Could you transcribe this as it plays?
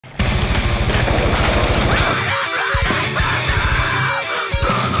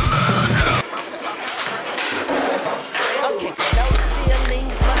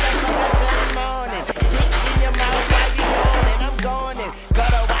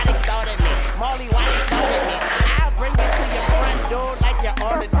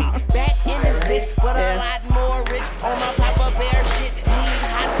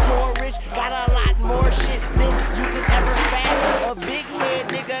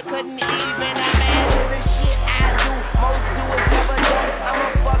nigga couldn't even imagine the shit I do. Most do is never done. I'ma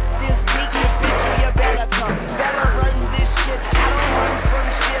fuck this beat, you bitch, you better come. Better run this shit. I don't run from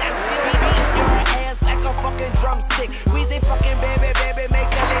shit. I still beat your ass like a fucking drumstick. Weezy fucking baby, baby, make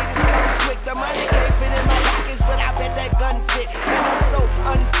the ladies come quick. The money can't fit in my pockets, but I bet that gun fit. And I'm so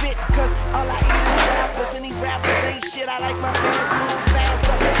unfit, cause all I eat is rappers, and these rappers ain't shit. I like my fast food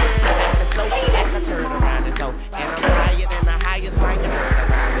faster. I'm slow like a turd around this hoe. And I'm higher than the highest flying bird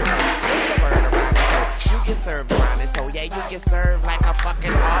around this hoe. It's the bird around this hoe. You get served around this hoe. Yeah, you get served like a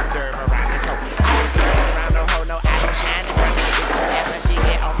fucking hors d'oeuvre around this hoe. I get served around the hoe, no, I don't shine in front of the bitch. After she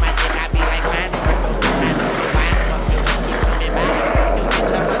get on my dick, I be like, man, why the fuck you keep coming by? You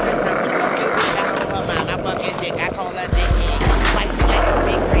bitch, I'm fucking time to fuck you, bitch. I don't her mouth, I fucking dick. I call her dick. Spicy like a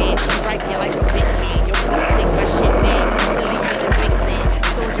big red, strike you like a big head. Your foot sick, my shit dead. Silly with a big sin.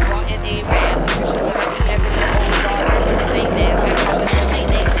 Soldier ball in a man. You should see my 11-year-old daughter. They dance, I call it when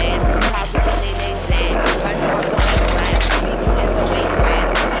they dance. Proud to when they names dead. I know I'm the waistline. Meet you in the waistland.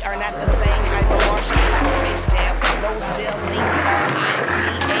 We are not the same. I'm a Marshall. This is Space Jam. No ceilings.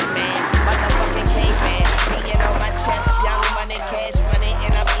 I'm a man. Motherfucking caveman. Beating on my chest. Young money, cash money.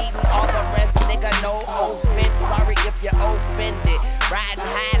 And I'm eating all the rest. Nigga, no offense. Sorry if you're offended. Riding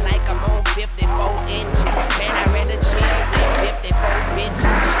high like I'm on 54 inches. Man, I read the chill with 54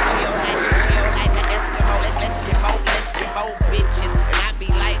 bitches. She chill like the Eskimo. Let's get more bitches. And I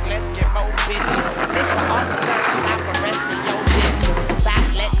be like, let's get more bitches. This the officer, stop arresting your bitches. Stop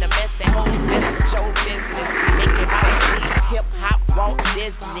letting the messy hoes mess with your business. Making my cheese, hip hop, Walt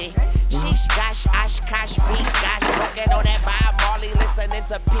Disney. Sheesh, gosh, Oshkosh, beat, gosh. Working on that Bob Marley, listening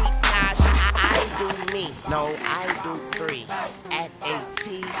to Pete Tosh. I do me, no, I do three. At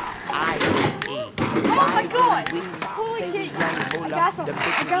ATIE. Oh my God! Holy shit! I got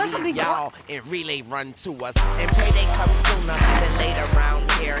something. Y'all, it really run to us. And payday comes sooner than later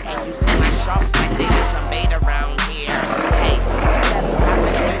round here. And you see my sharks like they